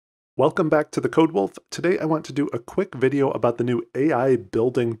Welcome back to the Code Wolf. Today I want to do a quick video about the new AI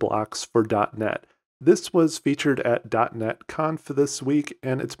building blocks for .NET. This was featured at .NET Conf this week,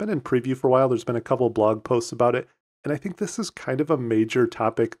 and it's been in preview for a while. There's been a couple blog posts about it, and I think this is kind of a major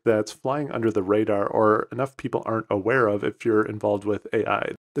topic that's flying under the radar, or enough people aren't aware of if you're involved with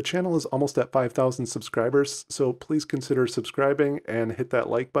AI. The channel is almost at 5,000 subscribers, so please consider subscribing and hit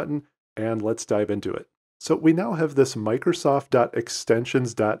that like button, and let's dive into it. So we now have this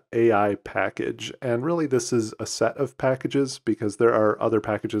Microsoft.Extensions.AI package, and really this is a set of packages because there are other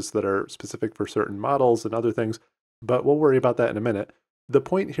packages that are specific for certain models and other things, but we'll worry about that in a minute. The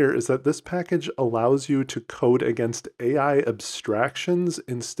point here is that this package allows you to code against AI abstractions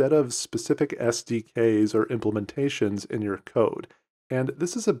instead of specific SDKs or implementations in your code. And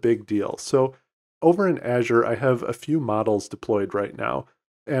this is a big deal. So over in Azure, I have a few models deployed right now.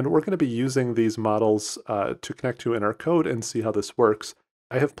 And we're going to be using these models to connect to in our code and see how this works.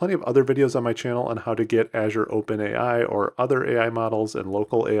 I have plenty of other videos on my channel on how to get Azure OpenAI or other AI models and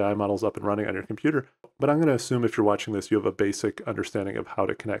local AI models up and running on your computer, but I'm going to assume if you're watching this, you have a basic understanding of how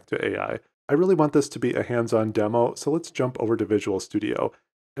to connect to AI. I really want this to be a hands-on demo, so let's jump over to Visual Studio.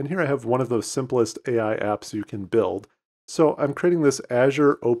 And here I have one of the simplest AI apps you can build. So I'm creating this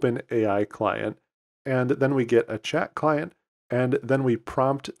Azure OpenAI client, and then we get a chat client. And then we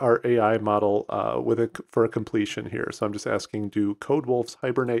prompt our AI model for a completion here. So I'm just asking, do code wolves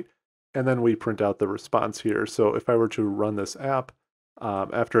hibernate? And then we print out the response here. So if I were to run this app,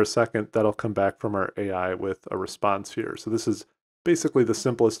 after a second, that'll come back from our AI with a response here. So this is basically the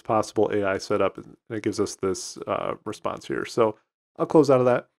simplest possible AI setup, and it gives us this response here. So I'll close out of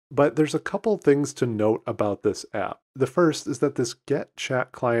that. But there's a couple things to note about this app. The first is that this get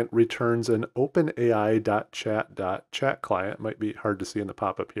chat client returns an openai.chat.chat client. Might be hard to see in the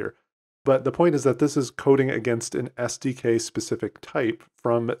pop-up here. But the point is that this is coding against an SDK specific type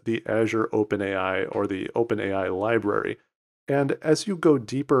from the Azure OpenAI or the OpenAI library. And as you go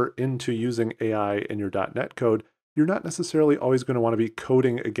deeper into using AI in your .NET code, you're not necessarily always going to want to be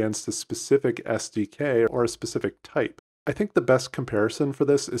coding against a specific SDK or a specific type. I think the best comparison for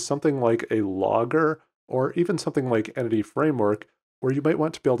this is something like a logger or even something like Entity Framework, where you might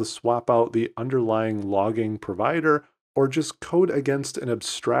want to be able to swap out the underlying logging provider or just code against an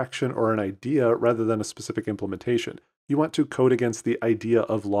abstraction or an idea rather than a specific implementation. You want to code against the idea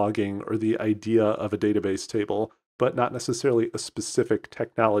of logging or the idea of a database table, but not necessarily a specific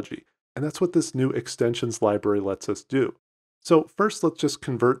technology. And that's what this new extensions library lets us do. So first, let's just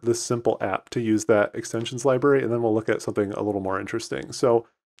convert this simple app to use that extensions library, and then we'll look at something a little more interesting. So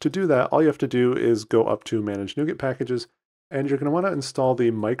to do that, all you have to do is go up to Manage NuGet Packages, and you're going to want to install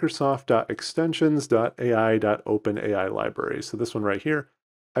the Microsoft.Extensions.AI.OpenAI library. So this one right here,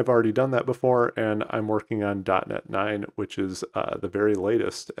 I've already done that before, and I'm working on .NET 9, which is the very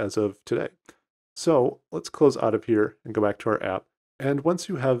latest as of today. So let's close out of here and go back to our app. And once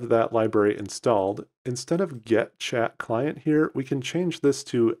you have that library installed, instead of get chat client here, we can change this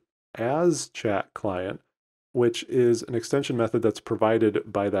to as chat client, which is an extension method that's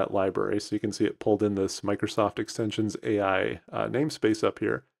provided by that library. So you can see it pulled in this Microsoft.Extensions.AI namespace up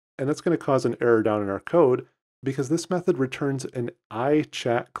here. And that's going to cause an error down in our code because this method returns an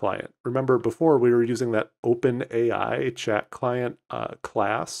iChat client. Remember before we were using that OpenAI chat client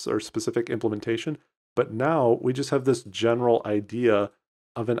class or specific implementation. But now we just have this general idea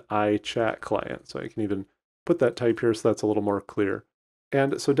of an iChat client. So I can even put that type here so that's a little more clear.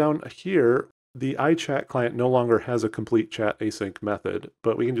 And so down here, the iChat client no longer has a complete chat async method,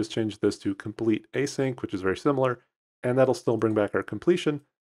 but we can just change this to complete async, which is very similar, and that'll still bring back our completion.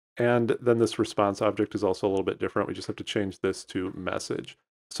 And then this response object is also a little bit different. We just have to change this to message.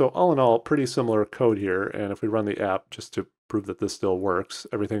 So all in all, pretty similar code here. And if we run the app just to prove that this still works,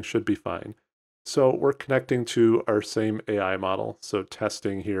 everything should be fine. So we're connecting to our same AI model. So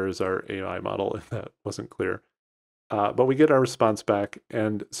testing here is our AI model, if that wasn't clear. But we get our response back,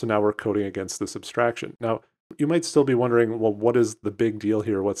 and so now we're coding against this abstraction. Now, you might still be wondering, well, what is the big deal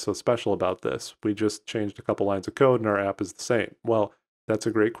here? What's so special about this? We just changed a couple lines of code and our app is the same. Well, that's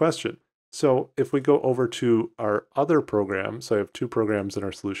a great question. So if we go over to our other program, so I have two programs in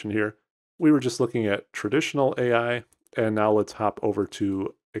our solution here, we were just looking at traditional AI, and now let's hop over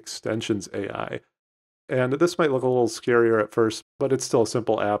to Extensions AI. And this might look a little scarier at first, but it's still a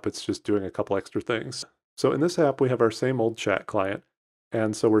simple app. It's just doing a couple extra things. So in this app, we have our same old chat client.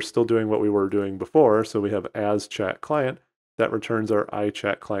 And so we're still doing what we were doing before. So we have as chat client that returns our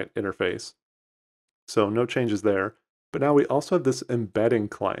iChat client interface. So no changes there. But now we also have this embedding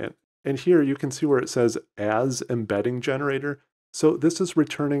client. And here you can see where it says as embedding generator. So this is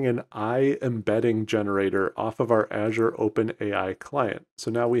returning an I embedding generator off of our Azure OpenAI client. So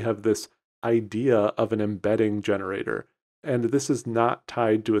now we have this idea of an embedding generator. And this is not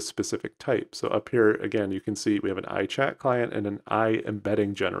tied to a specific type. So up here, again, you can see we have an iChat client and an I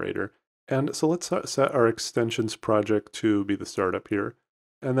embedding generator. And so let's set our extensions project to be the startup here,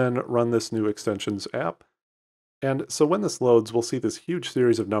 and then run this new extensions app. And so when this loads, we'll see this huge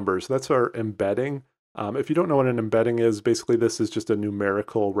series of numbers. That's our embedding. If you don't know what an embedding is, basically this is just a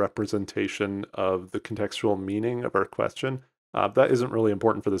numerical representation of the contextual meaning of our question. That isn't really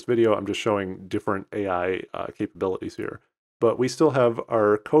important for this video. I'm just showing different AI capabilities here. But we still have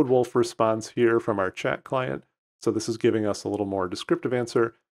our code wolf response here from our chat client. So this is giving us a little more descriptive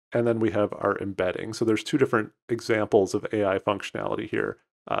answer. And then we have our embedding. So there's two different examples of AI functionality here.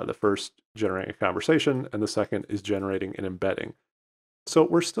 The first generating a conversation, and the second is generating an embedding. So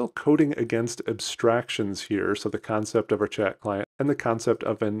we're still coding against abstractions here, so the concept of our chat client and the concept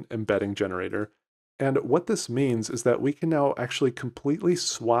of an embedding generator. And what this means is that we can now actually completely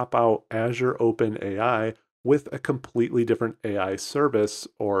swap out Azure OpenAI with a completely different AI service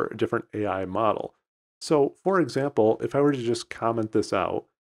or a different AI model. So for example, if I were to just comment this out,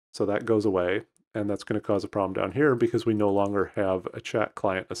 so that goes away, and that's going to cause a problem down here because we no longer have a chat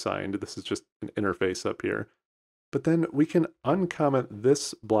client assigned. This is just an interface up here. But then we can uncomment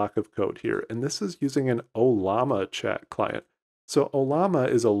this block of code here, and this is using an Ollama chat client. So Ollama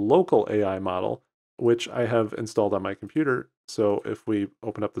is a local AI model, which I have installed on my computer. So if we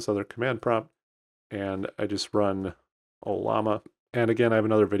open up this other command prompt and I just run Ollama, and again, I have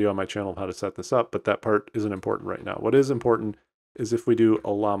another video on my channel of how to set this up, but that part isn't important right now. What is important is if we do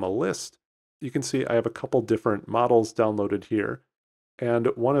Ollama list, you can see I have a couple different models downloaded here. And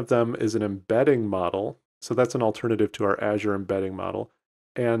one of them is an embedding model. So that's an alternative to our Azure embedding model.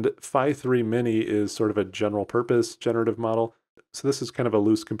 And Phi3 Mini is sort of a general purpose generative model. So this is kind of a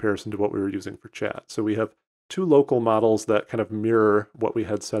loose comparison to what we were using for chat. So we have two local models that kind of mirror what we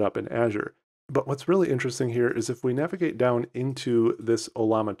had set up in Azure. But what's really interesting here is if we navigate down into this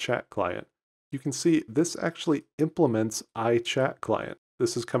Ollama chat client, you can see this actually implements iChat client.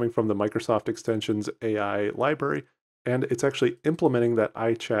 This is coming from the Microsoft.Extensions.AI library, and it's actually implementing that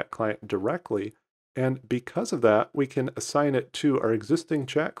iChat client directly. And because of that, we can assign it to our existing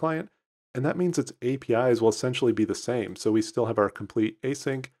chat client, and that means its APIs will essentially be the same. So we still have our complete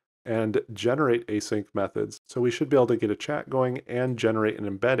async and generate async methods. So we should be able to get a chat going and generate an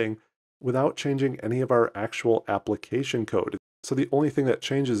embedding without changing any of our actual application code. So the only thing that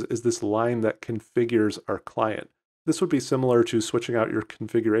changes is this line that configures our client. This would be similar to switching out your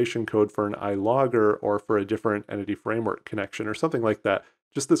configuration code for an iLogger or for a different entity framework connection or something like that.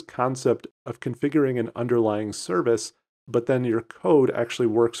 Just this concept of configuring an underlying service, but then your code actually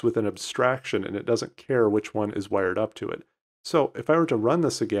works with an abstraction and it doesn't care which one is wired up to it. So if I were to run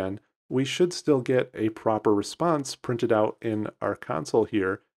this again, we should still get a proper response printed out in our console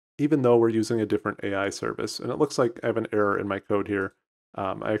here, even though we're using a different AI service. And it looks like I have an error in my code here.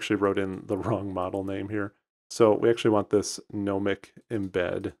 I actually wrote in the wrong model name here. So we actually want this gnomic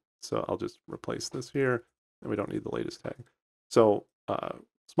embed. So I'll just replace this here, and we don't need the latest tag. So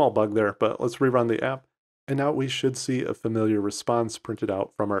small bug there, but let's rerun the app. And now we should see a familiar response printed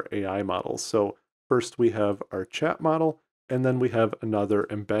out from our AI models. So first we have our chat model, and then we have another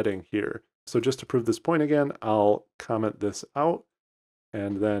embedding here. So just to prove this point again, I'll comment this out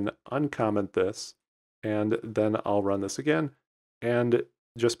and then uncomment this, and then I'll run this again. And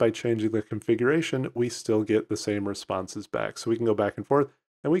just by changing the configuration, we still get the same responses back. So we can go back and forth,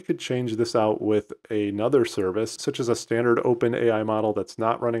 and we could change this out with another service, such as a standard open AI model that's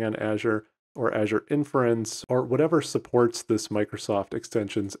not running on Azure, or Azure Inference, or whatever supports this Microsoft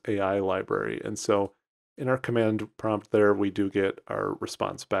Extensions AI library. And so in our command prompt there, we do get our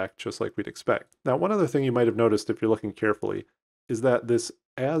response back just like we'd expect. Now, one other thing you might have noticed if you're looking carefully is that this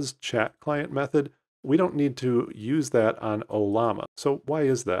as chat client method, we don't need to use that on Ollama. So why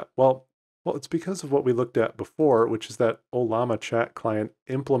is that? Well, it's because of what we looked at before, which is that Ollama chat client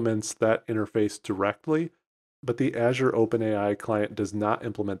implements that interface directly, but the Azure OpenAI client does not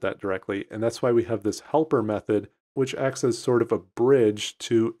implement that directly. And that's why we have this helper method, which acts as sort of a bridge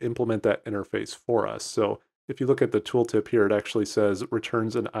to implement that interface for us. So if you look at the tooltip here, it actually says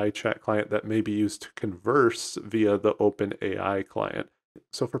returns an iChat client that may be used to converse via the OpenAI client.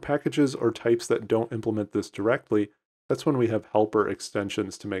 So for packages or types that don't implement this directly, that's when we have helper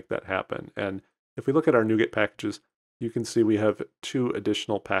extensions to make that happen. And if we look at our NuGet packages, you can see we have two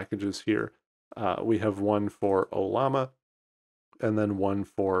additional packages here. We have one for Ollama and then one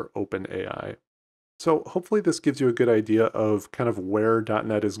for OpenAI. So hopefully this gives you a good idea of kind of where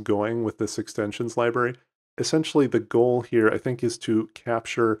 .NET is going with this extensions library. essentially the goal here, I think, is to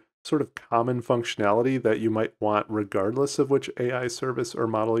capture sort of common functionality that you might want regardless of which AI service or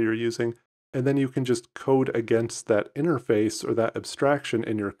model you're using. And then you can just code against that interface or that abstraction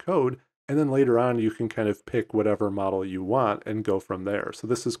in your code. And then later on, you can kind of pick whatever model you want and go from there. So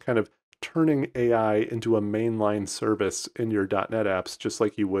this is kind of turning AI into a mainline service in your .NET apps, just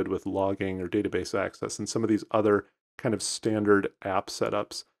like you would with logging or database access and some of these other kind of standard app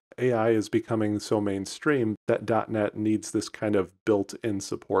setups. AI is becoming so mainstream that .NET needs this kind of built-in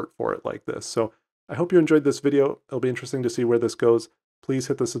support for it like this. So I hope you enjoyed this video. It'll be interesting to see where this goes. Please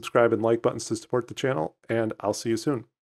hit the subscribe and like buttons to support the channel, and I'll see you soon.